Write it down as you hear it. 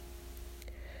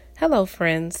Hello,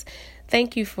 friends.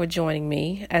 Thank you for joining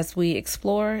me as we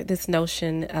explore this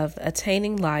notion of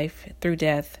attaining life through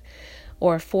death,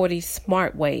 or 40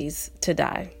 smart ways to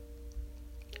die.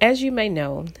 As you may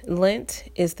know, Lent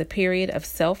is the period of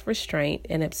self-restraint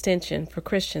and abstention for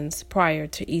Christians prior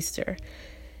to Easter.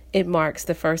 It marks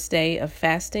the first day of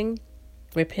fasting,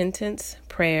 repentance,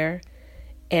 prayer,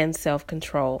 and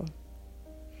self-control.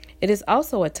 It is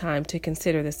also a time to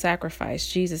consider the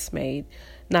sacrifice Jesus made,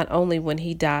 not only when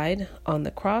he died on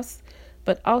the cross,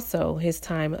 but also his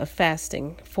time of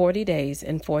fasting, 40 days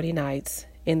and 40 nights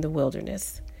in the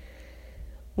wilderness.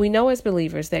 We know as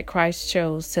believers that Christ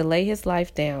chose to lay his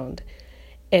life down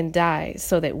and die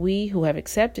so that we who have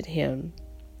accepted him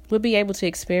would be able to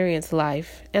experience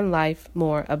life and life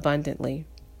more abundantly.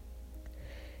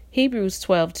 Hebrews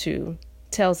 12:2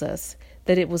 tells us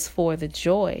that it was for the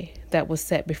joy that was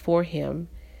set before him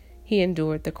he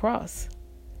endured the cross.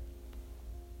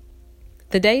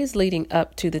 The days leading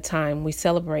up to the time we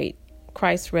celebrate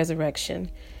Christ's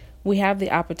resurrection, we have the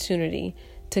opportunity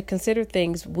to consider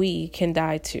things we can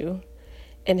die to,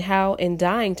 and how in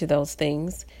dying to those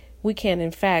things, we can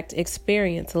in fact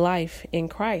experience life in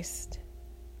Christ,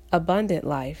 abundant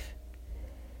life.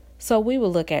 So we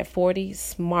will look at 40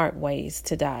 smart ways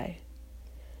to die.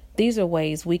 These are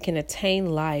ways we can attain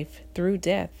life through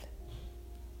death.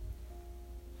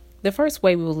 The first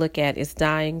way we will look at is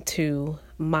dying to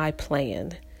my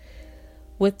plan.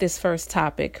 With this first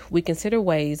topic, we consider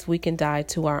ways we can die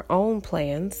to our own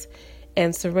plans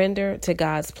and surrender to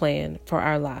God's plan for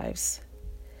our lives.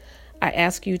 I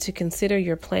ask you to consider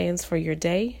your plans for your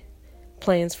day,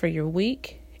 plans for your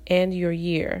week, and your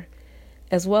year,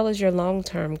 as well as your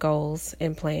long-term goals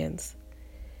and plans.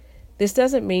 This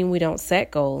doesn't mean we don't set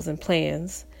goals and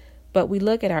plans, but we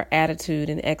look at our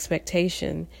attitude and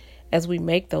expectation as we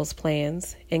make those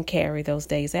plans and carry those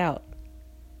days out.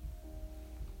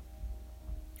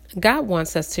 God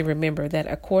wants us to remember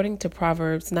that according to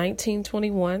Proverbs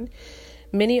 19:21,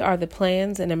 many are the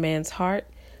plans in a man's heart,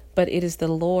 but it is the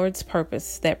Lord's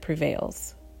purpose that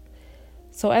prevails.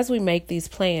 So as we make these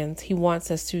plans, he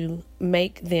wants us to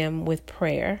make them with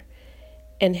prayer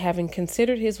and having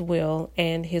considered his will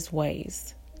and his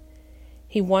ways.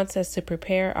 He wants us to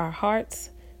prepare our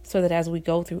hearts so that as we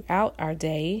go throughout our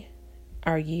day,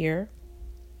 our year,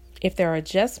 if there are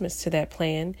adjustments to that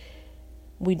plan,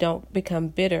 we don't become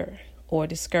bitter or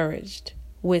discouraged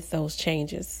with those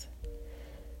changes.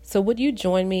 So would you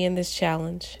join me in this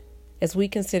challenge as we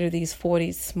consider these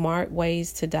 40 smart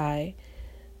ways to die?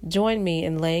 Join me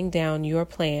in laying down your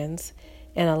plans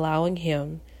and allowing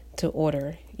him to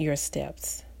order your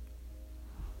steps.